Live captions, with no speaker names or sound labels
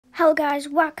Hello guys,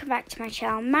 welcome back to my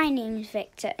channel. My name is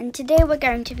Victor and today we're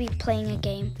going to be playing a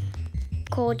game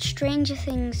called Stranger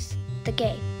Things the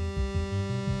Game.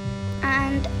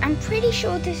 And I'm pretty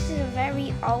sure this is a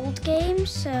very old game,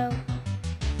 so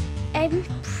I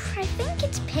think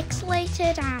it's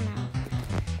pixelated, I don't know.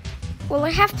 Well, I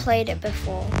have played it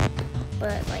before,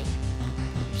 but like,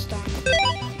 I'm starting to play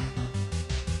it.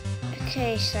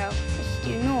 Okay, so let's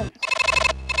do normal.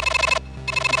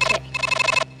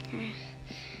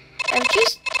 I've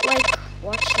just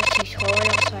watched the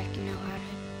tutorial so I can know how to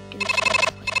do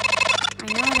stuff. I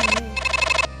know how to move.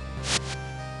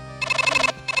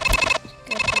 Let's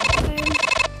go to the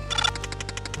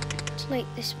phone.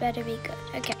 It's this better be good.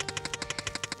 Okay.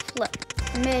 Look,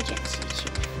 emergency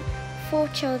chief. 4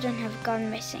 children have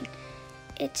gone missing.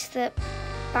 It's the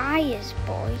buyer's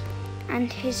boy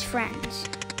and his friends.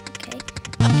 Okay.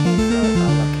 Okay, so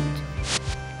I'll look into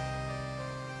it.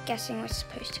 Guessing we're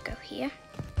supposed to go here.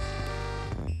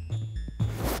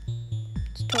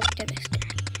 Talk to this guy.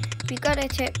 We got a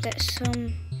tip that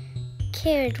some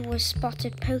kid was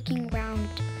spotted poking around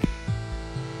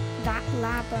that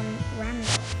lab on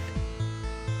Randolph.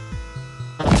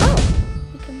 Oh,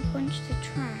 we can punch the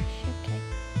trash.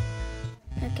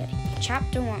 Okay.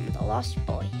 Chapter 1, The Lost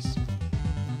Boys.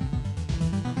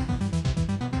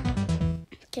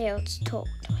 Okay, let's talk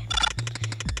to him.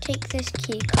 Take this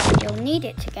key card. You'll need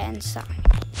it to get inside.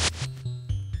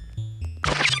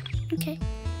 Okay.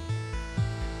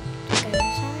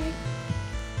 Inside.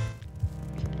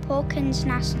 Hawkins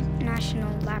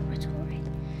National Laboratory.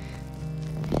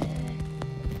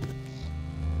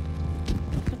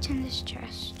 What's in this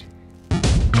chest?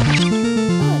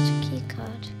 Oh, it's a key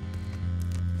card.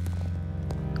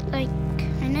 I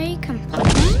know you can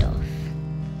punch stuff.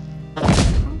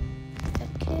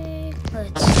 Okay,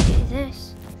 let's do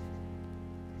this.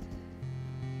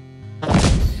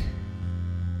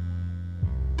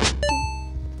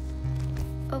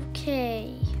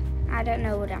 Okay, I don't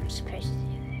know what I'm supposed to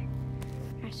do there.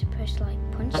 Am I supposed to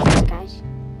punch these guys?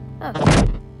 Oh.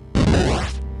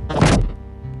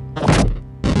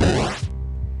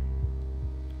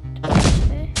 I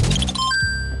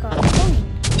got a coin.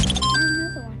 And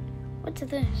another one. What's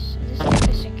this? Is this like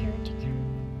a security camera?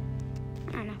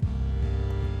 I don't know.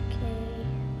 Okay,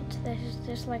 what's this? Is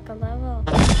this like a level?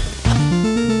 Okay.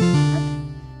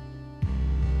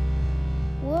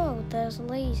 Whoa, there's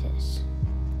lasers.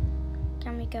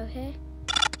 Can we go here?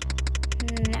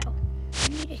 No. I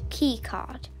need a key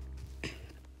card.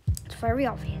 It's very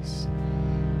obvious.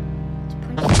 Let's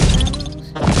punch the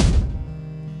barrels.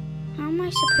 How am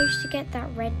I supposed to get that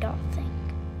red dot thing?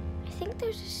 I think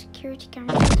there's a security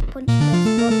camera. Let's punch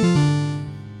those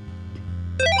buttons.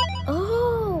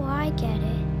 Oh, I get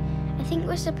it. I think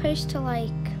we're supposed to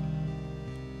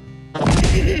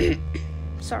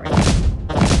Sorry. I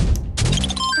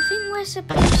think we're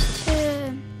supposed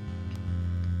to...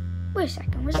 Wait a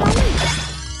second, was that me?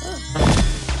 Oh.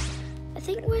 I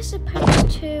think we're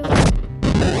supposed to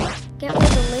get all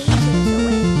the lasers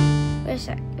away. Wait a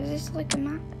sec, is this like a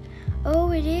map?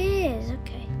 Oh, it is,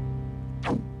 okay.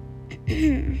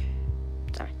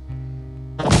 Sorry.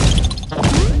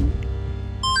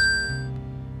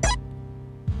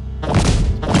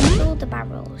 All the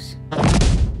barrels.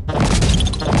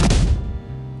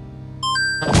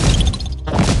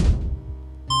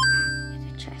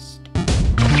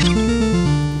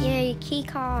 Key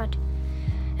card.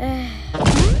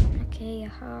 Okay, a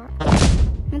heart.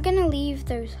 I'm gonna leave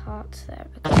those hearts there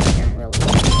because I don't really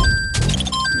want them.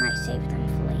 I might save them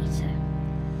for later.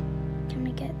 Can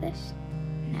we get this?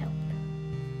 Nope.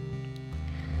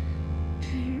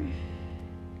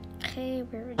 Okay,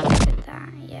 we already did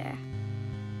that, yeah.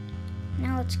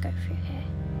 Now let's go through here.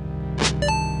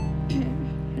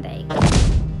 There you go.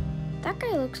 That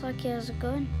guy looks like he has a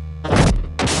gun.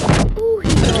 Ooh, he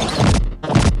does.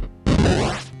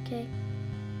 Okay.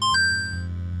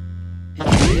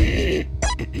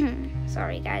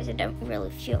 Sorry guys, I don't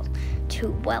really feel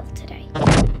too well today.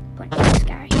 Punch this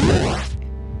guy.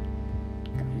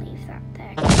 Gonna leave that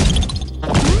there. Get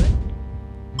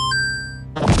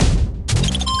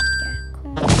a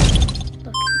coin.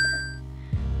 Look at the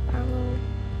barrel.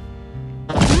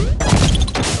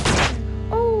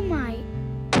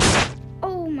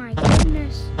 Oh my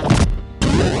goodness.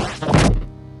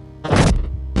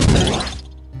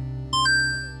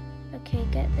 Okay,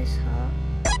 get this heart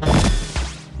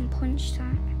and punch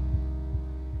that.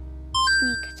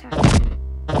 Sneak attack.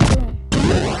 Boom.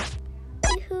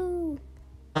 Woohoo!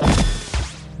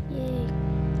 Yay.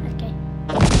 Okay.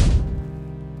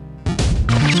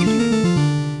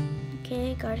 Okay,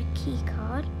 got a key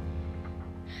card.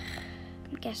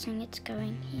 I'm guessing it's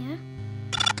going here.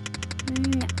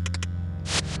 No.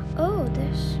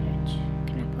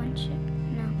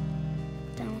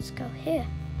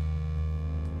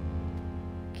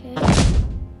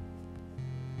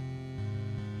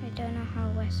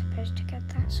 supposed to get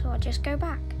that, so I'll just go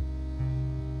back.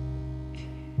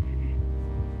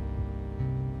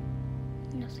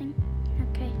 Nothing?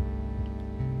 Okay.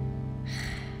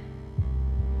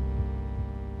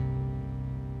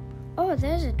 Oh,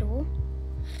 there's a door.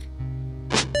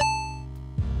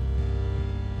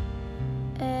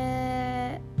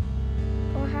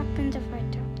 What happens if I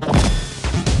tap?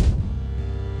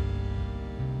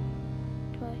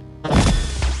 Do I?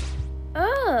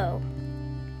 Oh!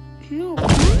 No.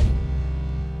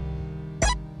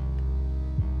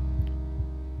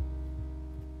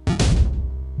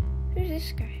 Who's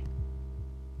this guy?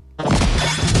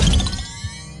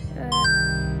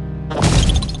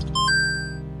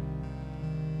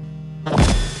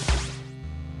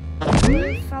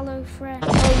 Fellow friend.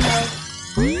 Oh no.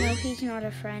 No, he's not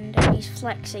a friend. He's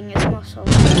flexing his muscles.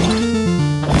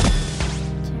 Turn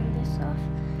this off.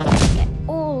 Let's get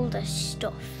all the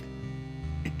stuff.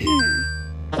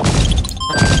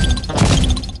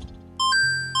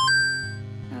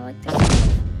 I like this stuff.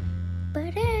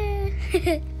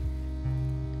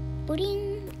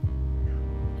 Pudding.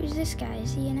 Who's this guy?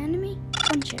 Is he an enemy?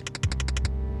 Punch him.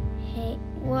 Hey,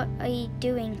 what are you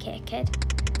doing here, kid?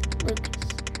 Lucas.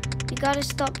 You gotta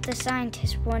stop the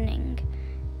scientist running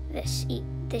this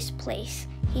place.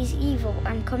 He's evil.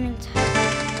 I'm coming to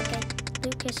help. Okay,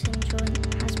 Lucas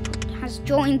has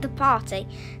joined the party.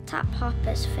 Tap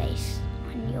Hopper's face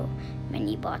on your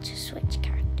menu bar to switch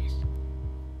characters.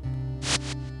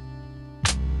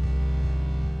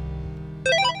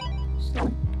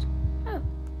 Select. Oh.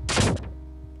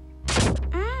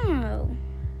 Oh.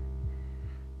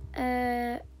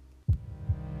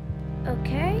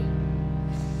 Okay.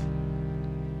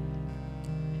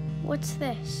 What's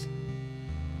this?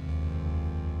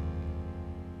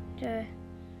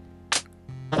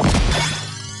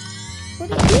 What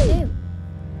did he do?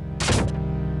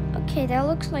 Okay, that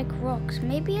looks like rocks.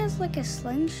 Maybe he has like a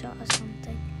slingshot or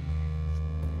something.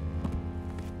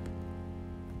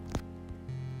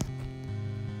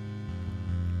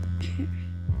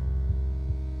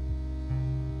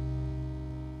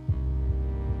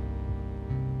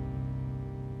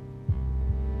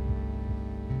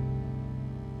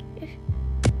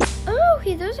 Oh,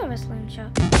 he does have a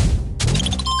slingshot.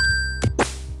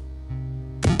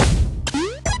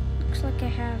 Looks like I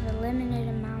have a limited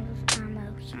amount of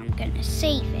ammo, so I'm gonna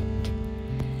save it.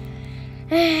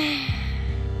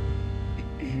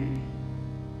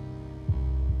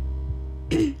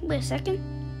 Wait a second.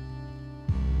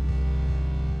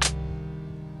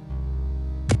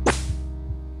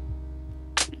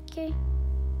 Okay.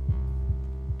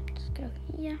 Let's go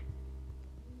here.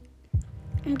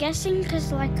 I'm guessing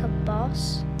because like a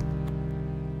boss.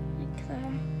 Like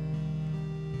there.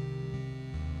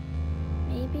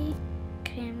 Maybe.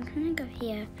 Okay, I'm gonna go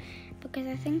here. Because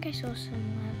I think I saw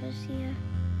some levers here.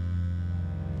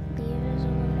 Levers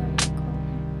or whatever you call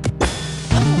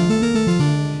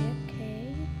them.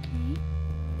 Okay.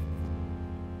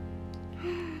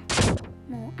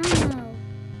 More ammo.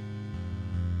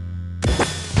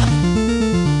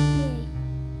 Yay.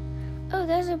 Oh,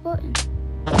 there's a button.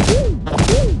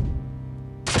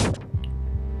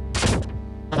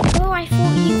 Oh, I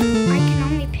thought I can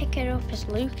only pick it up as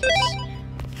Lucas.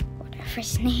 Whatever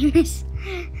his name is.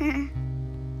 Okay.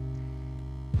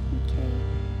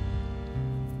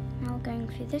 Now we're going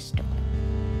through this door.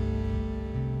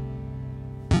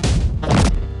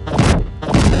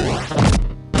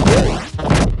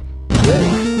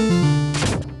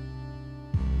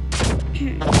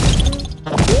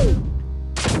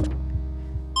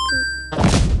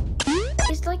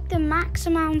 It's like the max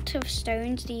amount of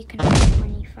stones that you can have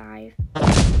 25.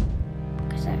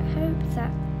 Because I hope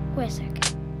that. Wait a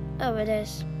second. Oh, it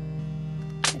is.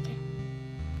 Okay.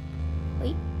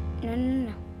 Wait.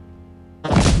 No.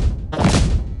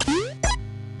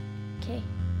 Okay.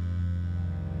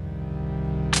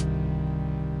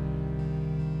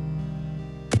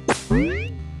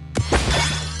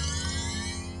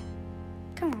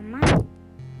 Come on, man.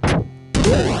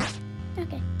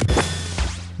 Okay.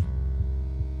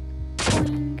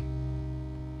 Boing.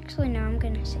 Actually, no, I'm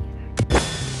gonna save that.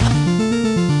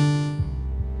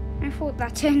 I thought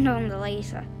that turned on the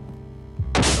laser.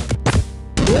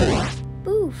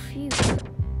 Boo, phew.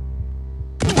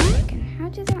 Wait a second, how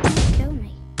did that not kill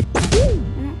me? Well,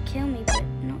 not kill me, but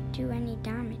not do any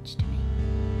damage to me.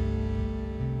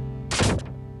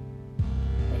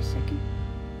 Wait a second.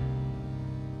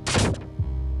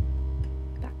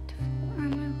 Back to full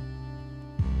ammo.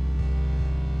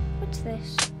 What's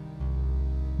this?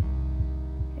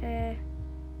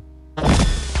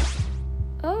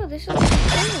 Oh, this looks cool.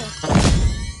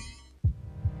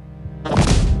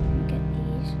 Get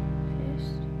these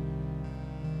first.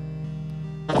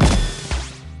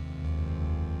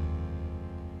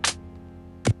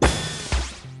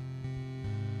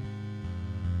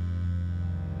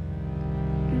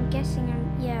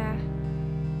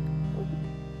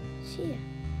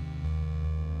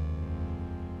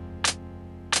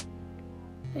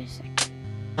 Wait a second.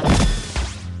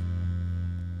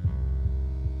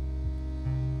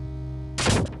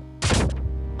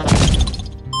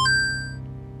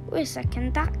 Wait a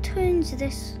second, that turns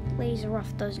this laser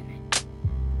off, doesn't it?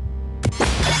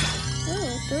 Oh,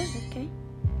 it does, okay.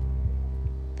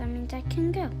 That means I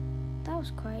can go. That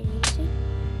was quite easy.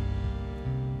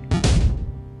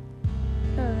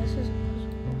 Oh, this is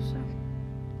impossible, so...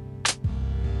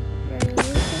 Ready,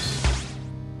 Lucas?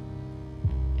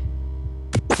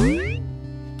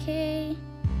 Okay.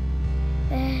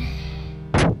 I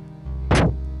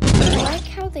like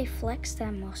how they flex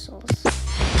their muscles.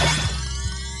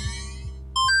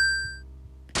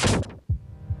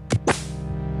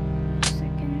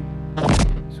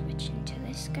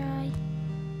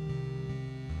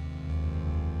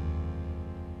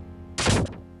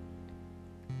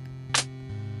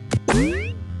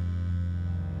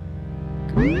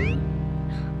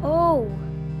 Oh!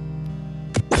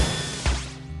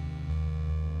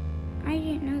 I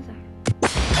didn't know that.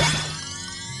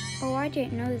 Oh, I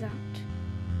didn't know that.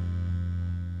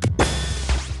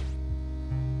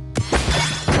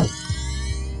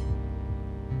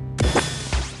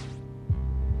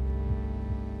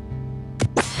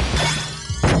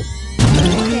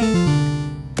 Okay.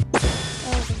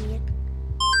 That was weird.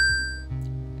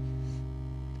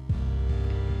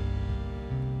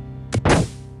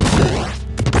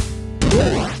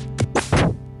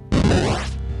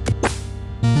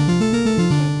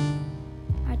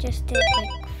 I just did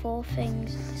like 4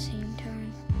 things at the same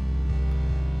time.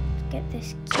 Let's get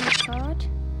this key card.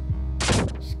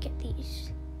 Just get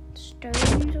these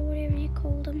stones or whatever you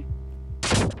call them.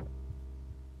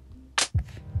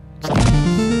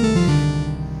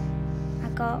 I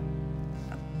got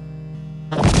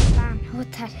a ban.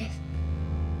 What that is?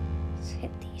 Let's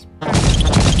hit these.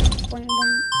 Boing,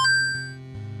 boing.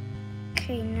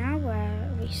 Okay, now where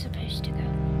are we supposed to go?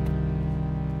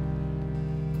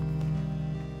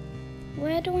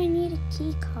 Where do I need a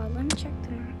key card? Let me check the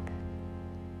map.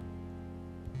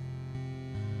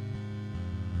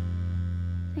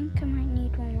 I think I might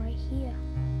need one right here.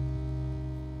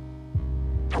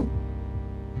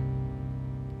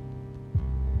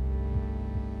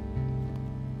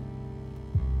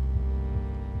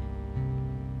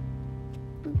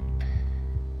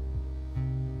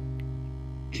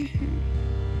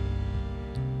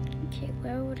 Okay,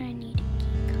 where would I need a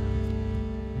key card?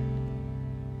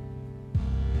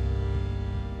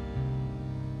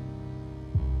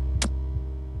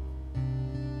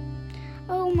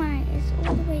 Oh my, it's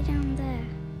all the way down there.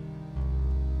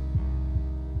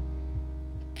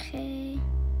 Okay.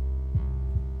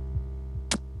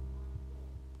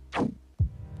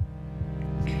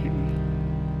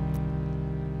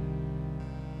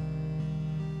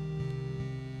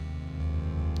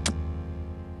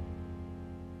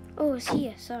 Oh, it's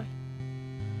here, sorry.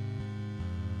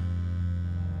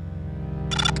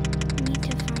 I need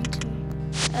to find some...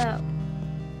 Oh.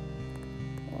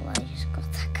 Well, I just got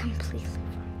that completely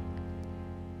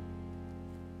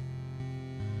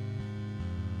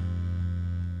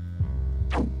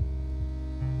wrong.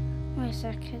 Wait a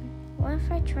second. What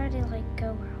if I try to, like, go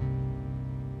out?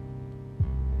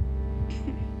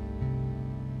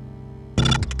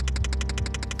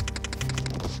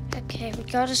 Okay, we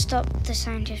gotta stop the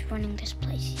scientist running this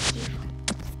place. He's evil.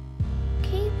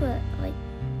 Okay, but, like...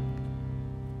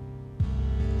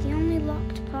 the only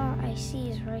locked part I see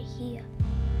is right here.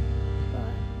 So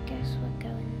I guess we're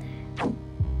going there.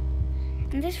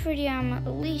 In this video, I'm at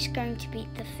least going to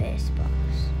beat the first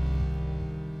boss.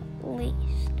 At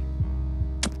least.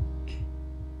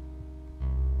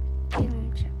 Okay, let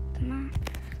me check the map.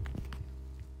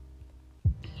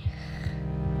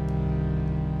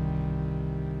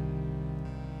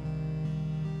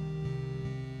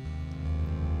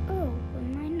 Oh,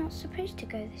 am I not supposed to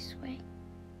go this way?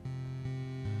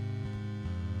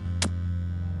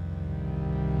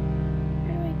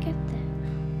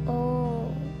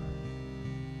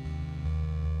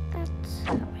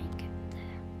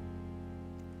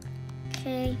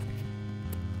 Okay.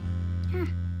 Ah.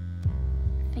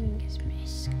 Fingers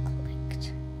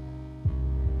misclicked.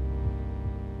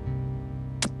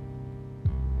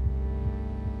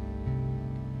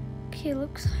 Okay,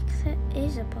 looks like there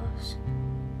is a boss.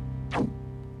 I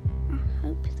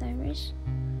hope there is.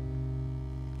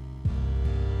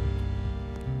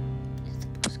 Is the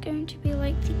boss going to be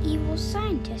like the evil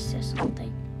scientist or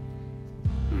something?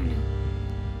 I don't know.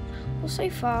 Well, so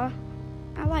far,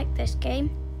 I like this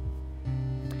game.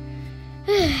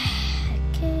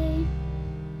 Okay.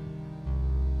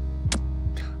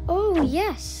 Oh,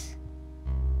 yes.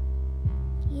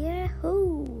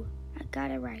 Yahoo! I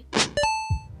got it right.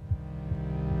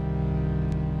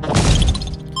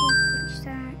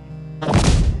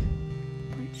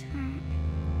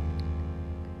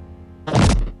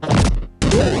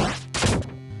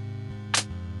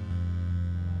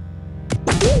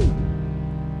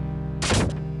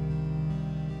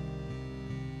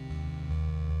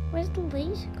 Where's the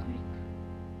laser coming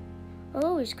from?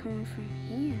 Oh, it's coming from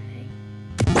here, eh?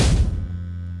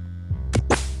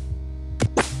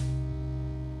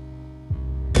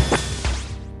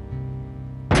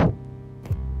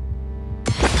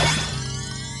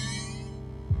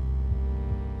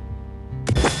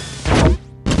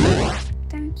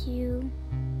 Thank you.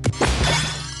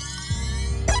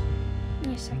 Give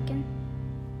me a second.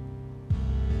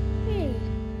 Hey.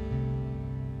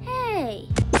 Hey!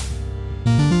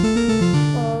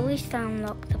 Well, at least I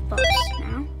unlocked the boss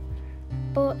now.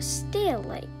 But still,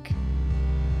 like...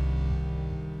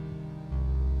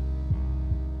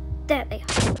 There they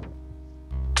are.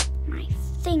 My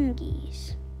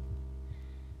thingies.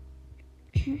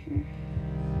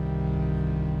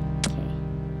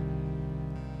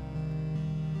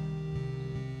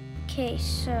 Okay,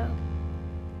 so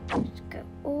let's go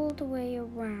all the way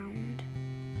around.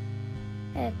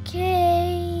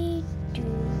 Okay,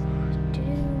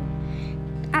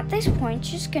 At this point, it's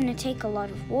just gonna take a lot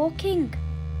of walking.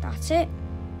 That's it.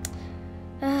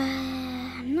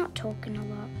 I'm not talking a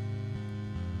lot.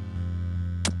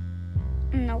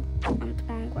 Nope, I'm the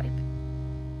wrong way.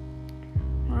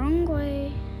 Wrong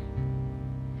way.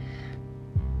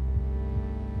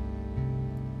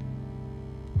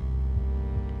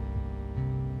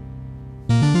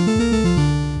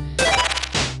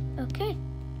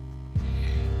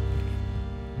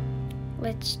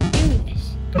 Let's do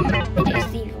this. It is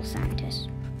the evil scientist.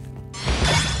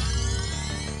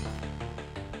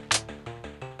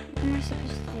 What am I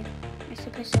supposed to do? Am I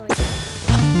supposed to like...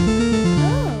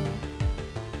 Oh!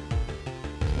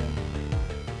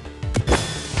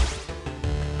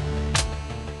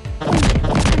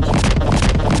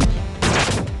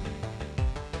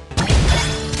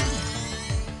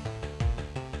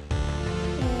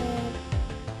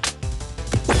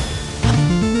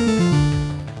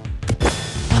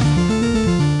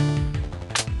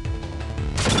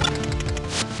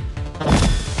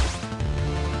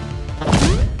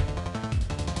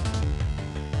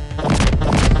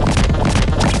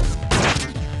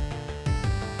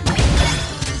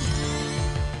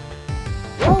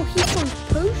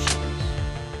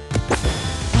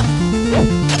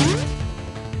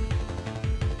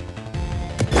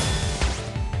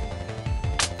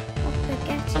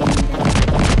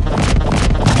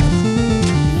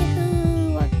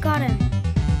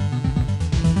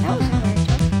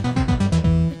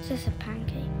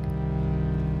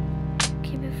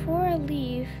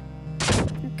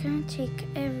 Take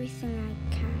everything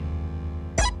I can.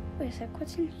 Wait a sec,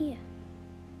 what's in here?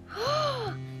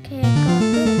 Okay, I got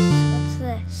this. What's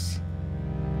this?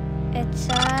 It's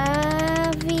a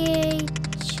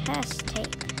VHS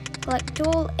tape. Collect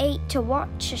all 8 to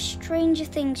watch a Stranger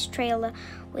Things trailer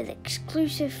with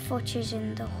exclusive footage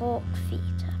in the Hawk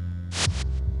Theater.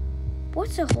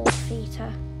 What's a Hawk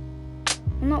Theater?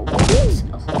 Well, not what is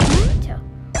a Hawk Theater.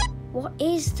 What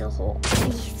is the Hawk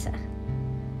Theater?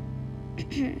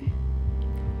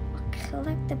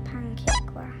 Collect the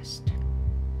pancake last.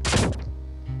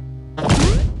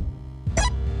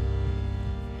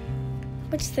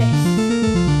 What's this?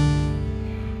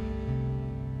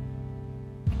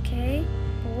 Okay,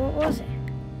 what was it?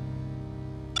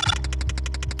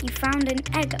 You found an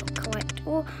egg. Collect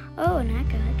all. Oh, an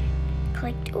egg.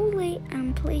 Collect all 8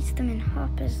 and place them in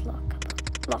Harper's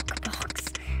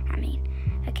lockbox.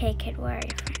 Okay, kid, where are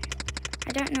you, friend?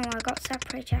 I don't know. I got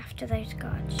separated after those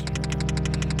guards.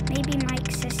 Maybe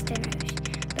Mike's sister knows,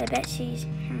 but I bet she's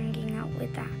hanging out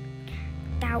with that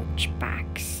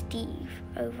douchebag Steve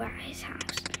over at his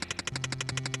house.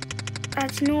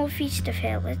 That's northeast of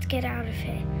here. Let's get out of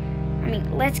here.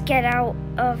 Let's get out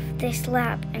of this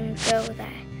lab and go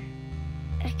there.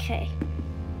 Okay.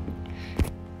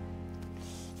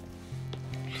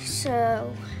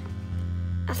 So,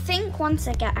 I think once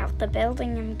I get out the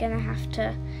building, I'm gonna have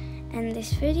to end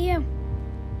this video.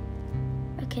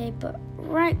 Okay, but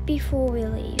right before we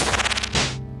leave...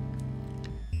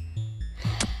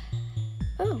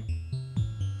 Oh,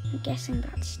 I'm guessing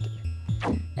that's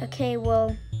Steve. Okay,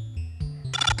 well,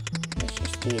 let's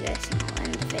just do this and I'll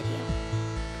end the video.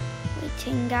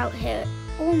 Waiting out here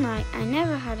all night, I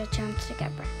never had a chance to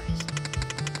get breakfast.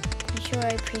 I'm sure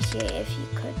I'd appreciate it if you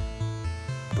could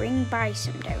bring by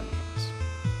some donuts.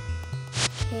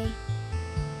 Okay.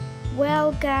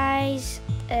 Well, guys,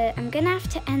 I'm gonna have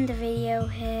to end the video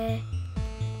here.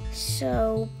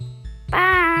 So,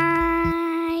 bye!